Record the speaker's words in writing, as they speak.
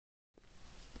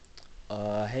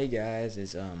Hey guys,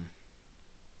 it's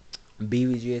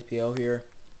BvGhPo here.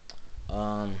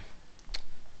 Um,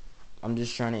 I'm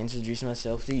just trying to introduce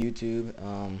myself to YouTube.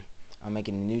 I'm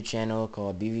making a new channel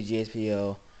called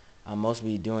BvGhPo. I'm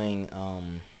mostly doing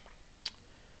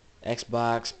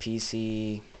Xbox,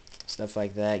 PC, stuff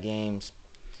like that, games.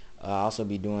 I'll also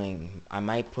be doing. I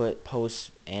might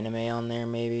post anime on there,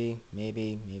 maybe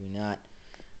not.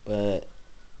 But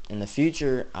in the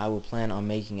future, I will plan on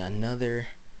making another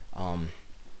um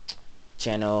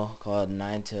channel called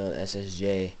 9 till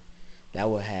SSJ that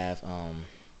will have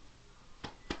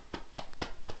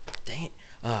dang it,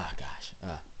 gosh,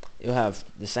 it'll have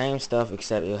the same stuff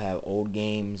except it'll have old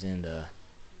games and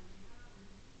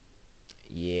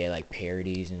yeah, like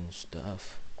parodies and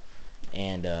stuff.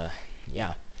 And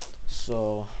yeah,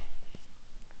 so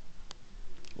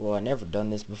well, I never done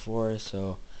this before,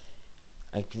 so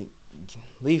I can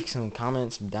leave some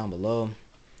comments down below.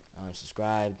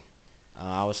 Subscribe.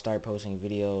 I will start posting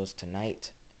videos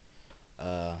tonight.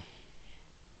 uh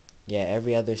Yeah,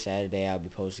 every other Saturday I'll be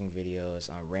posting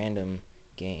videos on random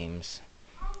games.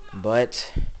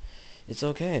 But it's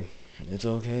okay. It's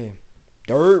okay.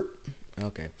 Dirt.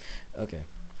 Okay. Okay.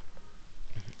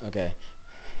 Okay.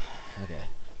 Okay.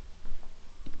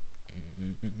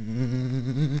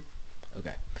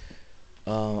 Okay.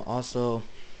 Also,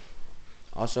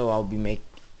 I'll be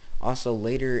also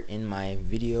later in my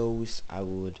videos I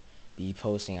would be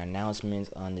posting announcements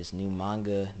on this new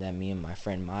manga that me and my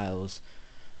friend Miles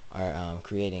are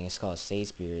creating. It's called Sage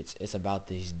Spirits. It's about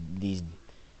these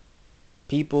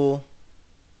people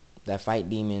that fight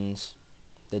demons.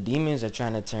 The demons are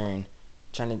trying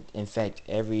to infect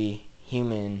every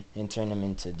human and turn them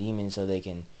into demons so they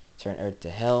can turn Earth to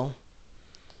hell.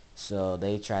 So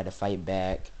they try to fight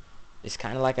back. It's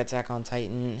kind of like Attack on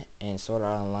Titan and Sword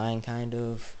Art Online, kind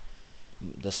of.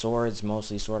 The swords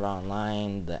mostly Sword Art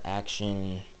Online. The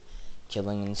action,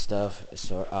 killing and stuff.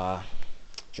 So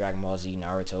Dragon Ball Z,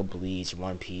 Naruto, Bleach,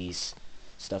 One Piece,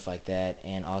 stuff like that.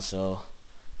 And also,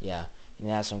 yeah, you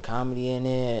have some comedy in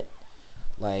it,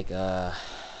 like well,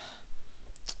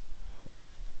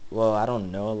 I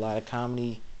don't know a lot of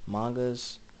comedy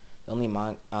mangas. The only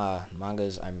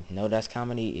mangas I know that's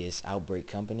comedy is Outbreak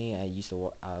Company. I used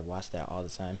to watch that all the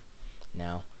time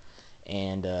now.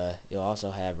 And it'll also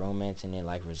have romance in it,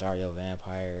 like Rosario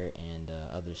Vampire and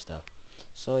other stuff.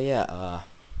 So yeah,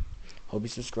 hope you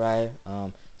subscribe.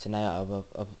 Tonight I'll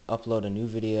upload a new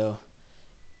video.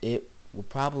 It will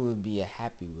probably be a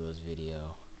Happy Wheels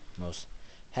video. Most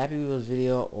Happy Wheels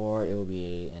video, or it will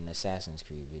be an Assassin's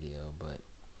Creed video, but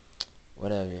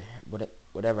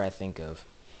whatever I think of.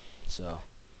 So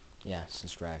yeah,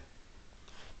 subscribe.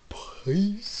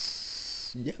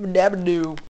 Peace. Yabba dabba doo.